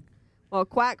 quack. Well,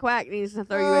 Quack Quack needs to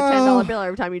throw you a $10 bill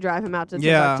every time you drive him out to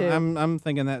Timbuktu. Yeah, I'm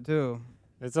thinking that too.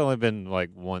 It's only been like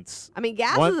once. I mean,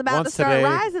 gas is about to start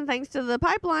rising thanks to the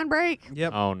pipeline break.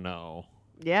 Yep. Oh, no.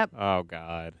 Yep. Oh,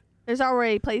 God. There's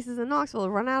already places in Knoxville that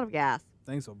run out of gas.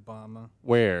 Thanks, Obama.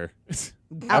 Where? I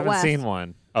haven't west. seen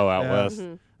one. Oh, out Yeah. west.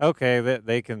 Mm-hmm. Okay,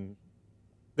 they can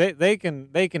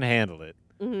handle it.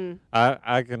 Mm-hmm.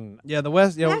 I can. Yeah, the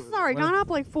West. Yeah, Gas has already gone up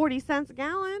like 40 cents a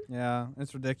gallon. Yeah,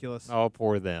 it's ridiculous. Oh,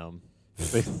 poor them.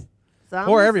 So I'm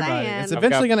Poor just everybody. saying, It's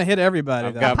eventually going to hit everybody.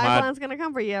 I've though. got the pipeline's going to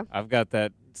come for you. I've got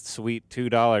that sweet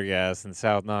 $2 gas in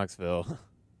South Knoxville.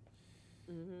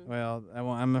 Well,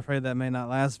 I'm afraid that may not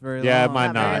last very long. Yeah, it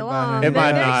might Not very not. long. It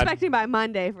might They're not. expecting by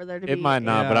Monday for there to be. It might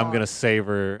not, but I'm Yeah. gonna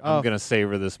savor. Oh. I'm gonna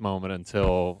savor this moment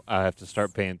until I have to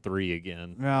start paying $3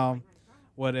 again. Well,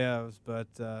 whatevs, but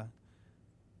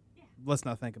let's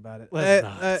not think about it. Let's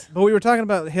not. But we were talking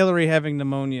about Hillary having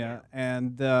pneumonia,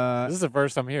 and This is the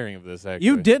first I'm hearing of this. Actually,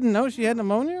 you didn't know she had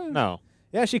pneumonia? No.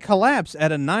 Yeah, she collapsed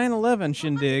at a 9/11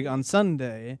 shindig on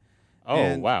Sunday. Oh,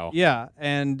 And- wow. Yeah,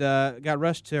 and got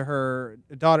rushed to her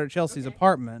daughter Chelsea's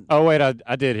apartment. Oh wait,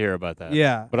 I did hear about that.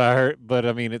 Yeah. but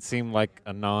I mean, it seemed like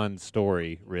a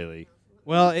non-story, really.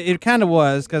 Well, it kind of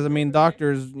was, because I mean,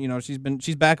 doctors,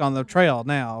 she's back on the trail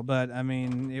now, but I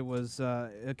mean, it was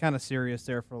kind of serious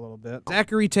there for a little bit.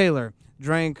 Zachary Taylor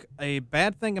drank a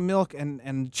bad thing of milk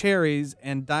and cherries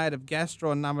and died of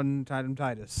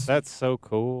gastroenteritis. That's so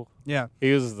cool. Yeah.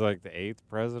 He was like the 8th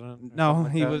president? No,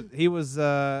 like he was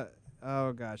oh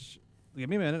gosh. Give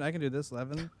me a minute. I can do this.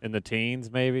 11. In the teens,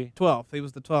 maybe? 12th. He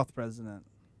was the 12th president.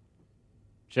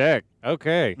 Check.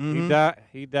 Okay. Mhm.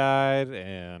 He died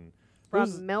and...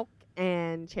 From milk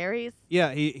and cherries?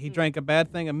 Yeah, he drank a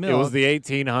bad thing of milk. It was the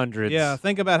 1800s. Yeah,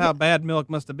 think about how bad milk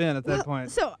must have been at that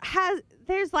point. So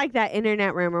there's like that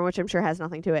internet rumor, which I'm sure has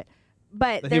nothing to it.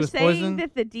 But That he they're was saying poisoned?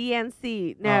 that the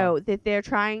DNC, that they're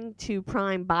trying to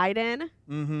prime Biden,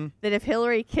 Mm-hmm. that if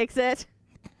Hillary kicks it,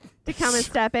 to come and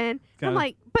step in. I'm Okay.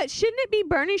 like, but shouldn't it be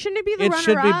Bernie? Shouldn't it be the It runner-up?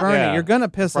 should be Bernie. Yeah, You're going to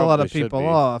piss a lot of probably should people be.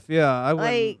 off. Yeah, I would.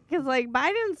 Like, because like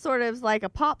Biden sort of is like a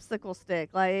popsicle stick.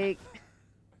 Like,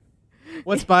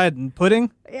 What's Biden?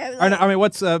 Pudding? yeah, Or no, I mean,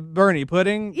 what's Bernie?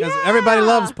 Pudding? Because everybody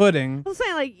loves pudding. I'm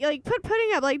saying like put pudding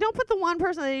up. Like, don't put the one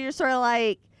person that you're sort of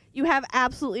like you have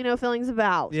absolutely no feelings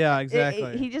about. Yeah,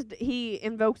 exactly. He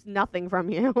invokes nothing from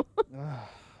you.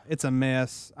 It's a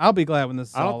mess. I'll be glad when this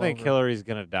is I all don't think over. Hillary's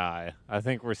going to die. I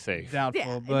think we're safe.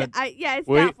 Doubtful, but it's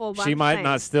doubtful. But She I'm might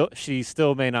saying. not she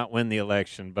still may not win the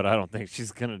election, but I don't think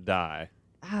she's going to die.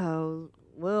 Oh,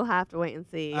 we'll have to wait and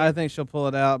see. I think she'll pull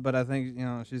it out, but I think,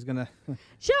 she's going to...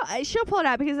 She'll pull it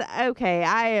out because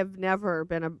I have never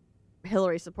been a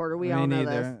Hillary supporter. We all know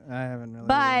this. I haven't really.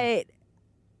 But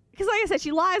because, like I said,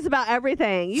 she lies about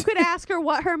everything. You could ask her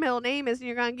what her middle name is, and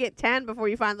you're going to get 10 before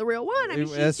you find the real one. I mean,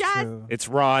 she's That's just. true. It's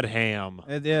Rod Ham.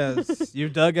 It is. You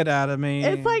dug it out of me.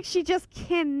 It's like she just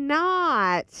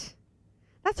cannot.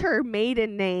 That's her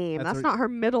maiden name. That's not her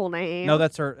middle name. No,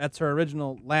 that's her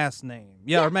original last name.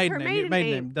 Yeah, her maiden her name.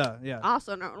 maiden name. Duh, yeah.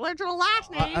 Also, no original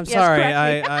last name. I'm Yes, sorry.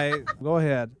 correct me. I Go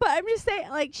ahead. But I'm just saying,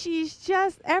 like, she's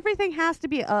just everything has to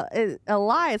be a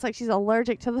lie. It's like she's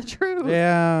allergic to the truth.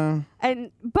 Yeah.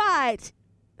 But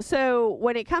so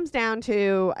when it comes down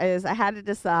to is I had to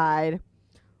decide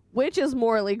which is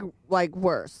morally like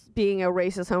worse, being a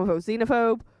racist, homophobe,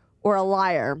 xenophobe, or a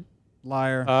liar.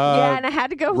 Liar. Yeah, and I had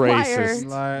to go racist.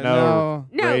 Liar. No,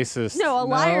 No, racist. No, a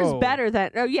liar's No. better than.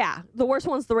 Oh yeah, the worst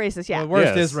one's the racist. Yeah. The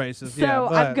worst Yes. is racist. So yeah, I'm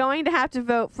but going to have to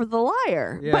vote for the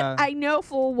liar. Yeah. But I know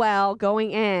full well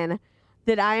going in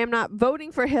that I am not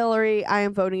voting for Hillary. I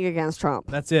am voting against Trump.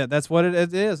 That's it. That's what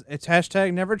it is. It's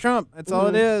hashtag never Trump. That's all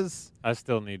it is. I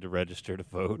still need to register to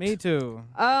vote. Me too.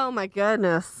 Oh my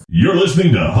goodness. You're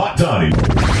listening to Hot Toddy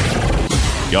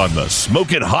on the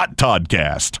Smokin Hot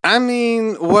Toddcast. I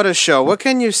mean, what a show. What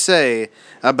can you say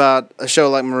about a show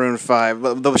like Maroon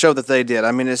 5, the show that they did?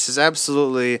 I mean, it's just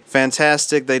absolutely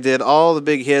fantastic. They did all the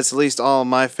big hits, at least all of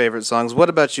my favorite songs. What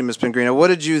about you, Miss Pengrino? What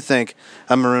did you think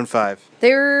of Maroon 5?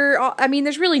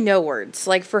 There's really no words,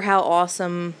 like, for how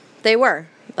awesome they were.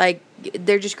 Like,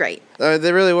 they're just great.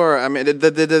 They really were. I mean, did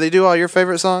they do all your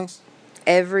favorite songs?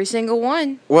 Every single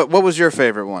one. What was your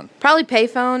favorite one? Probably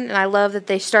Payphone, and I love that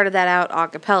they started that out a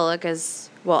cappella because,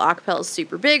 well, a cappella is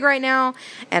super big right now,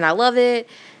 and I love it,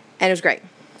 and it was great.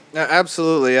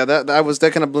 Absolutely, yeah. That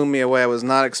kind of blew me away. I was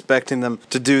not expecting them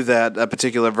to do that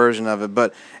particular version of it,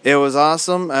 but it was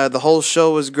awesome. The whole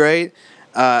show was great.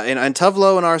 And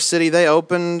Tuvlo in Our City, they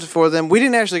opened for them. We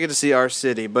didn't actually get to see Our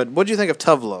City, but what do you think of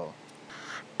Tuvlo?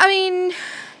 I mean,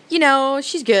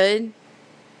 she's good.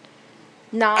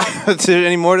 Not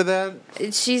Any more to that?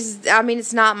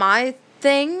 it's not my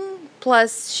thing.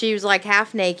 Plus, she was like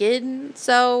half naked,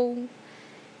 so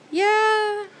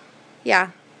yeah.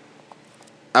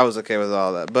 I was okay with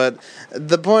all that. But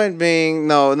the point being,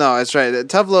 no, it's right.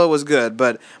 Tuvlo was good,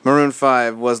 but Maroon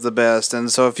 5 was the best.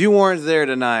 And so if you weren't there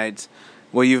tonight,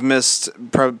 well, you've missed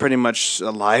pretty much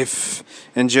a life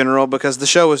in general because the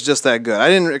show was just that good. I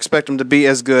didn't expect them to be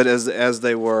as good as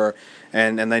they were,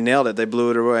 and they nailed it. They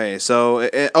blew it away. So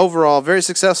overall, very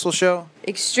successful show.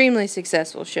 Extremely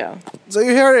successful show. So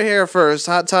you heard it here first.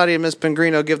 Hot Toddy and Ms.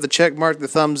 Pengrino give the check mark, the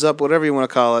thumbs up, whatever you want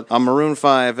to call it, on Maroon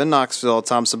 5 in Knoxville,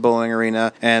 Thompson-Boling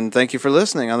Arena. And thank you for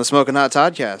listening on the Smokin Hot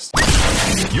Toddcast.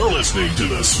 You're listening to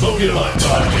the Smokin Hot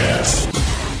Toddcast.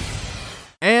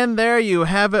 And there you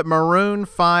have it, Maroon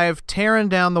 5 tearing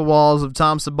down the walls of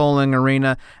Thompson-Boling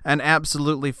Arena. An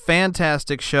absolutely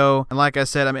fantastic show. And like I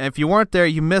said, I mean, if you weren't there,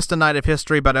 you missed a night of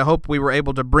history, but I hope we were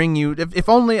able to bring you, if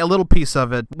only a little piece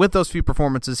of it, with those few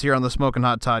performances here on the Smokin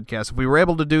Hot Toddcast. If we were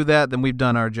able to do that, then we've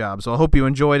done our job. So I hope you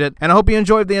enjoyed it, and I hope you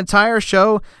enjoyed the entire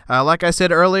show. Like I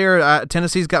said earlier,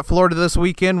 Tennessee's got Florida this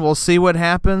weekend. We'll see what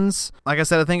happens. Like I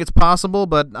said, I think it's possible,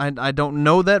 but I don't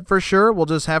know that for sure. We'll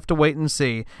just have to wait and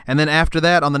see. And then after that,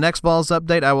 that, on the next Vols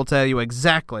update, I will tell you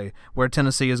exactly where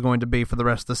Tennessee is going to be for the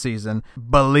rest of the season.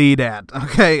 Believe that.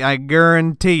 Okay, I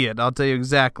guarantee it. I'll tell you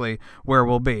exactly where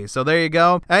we'll be. So there you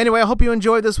go. Anyway, I hope you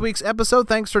enjoyed this week's episode.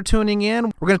 Thanks for tuning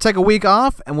in. We're going to take a week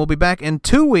off, and we'll be back in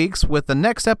 2 weeks with the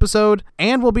next episode,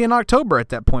 and we'll be in October at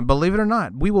that point. Believe it or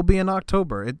not, we will be in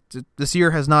October. This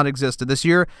year has not existed. This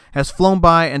year has flown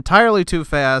by entirely too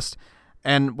fast,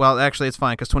 and, well, actually it's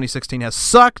fine because 2016 has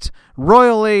sucked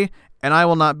royally, and I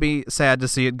will not be sad to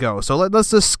see it go. So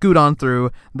let's just scoot on through.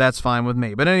 That's fine with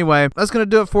me. But anyway, that's going to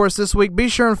do it for us this week. Be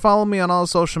sure and follow me on all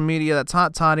social media. That's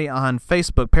Hot Toddy on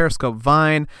Facebook, Periscope,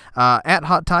 Vine, at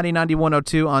Hot Toddy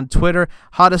 9102 on Twitter,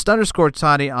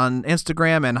 Hottest_Toddy on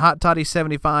Instagram, and Hot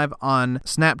Toddy75 on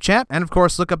Snapchat. And, of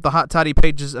course, look up the Hot Toddy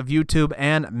pages of YouTube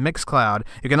and Mixcloud.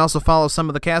 You can also follow some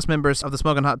of the cast members of the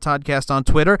Smokin Hot Toddcast on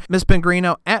Twitter, Miss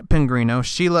Pengrino at Pengrino,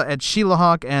 Sheila at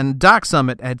SheilaHawk, and Doc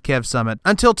Summit at Kev Summit.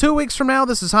 Until 2 weeks from now,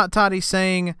 this is Hot Toddy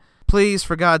saying, please,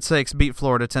 for God's sakes, beat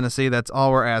Florida, Tennessee. That's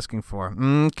all we're asking for.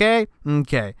 Okay?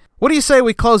 Okay. What do you say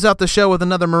we close out the show with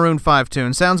another Maroon 5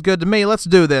 tune? Sounds good to me. Let's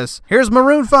do this. Here's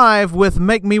Maroon 5 with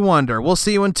Make Me Wonder. We'll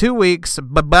see you in 2 weeks.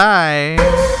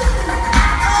 Bye-bye.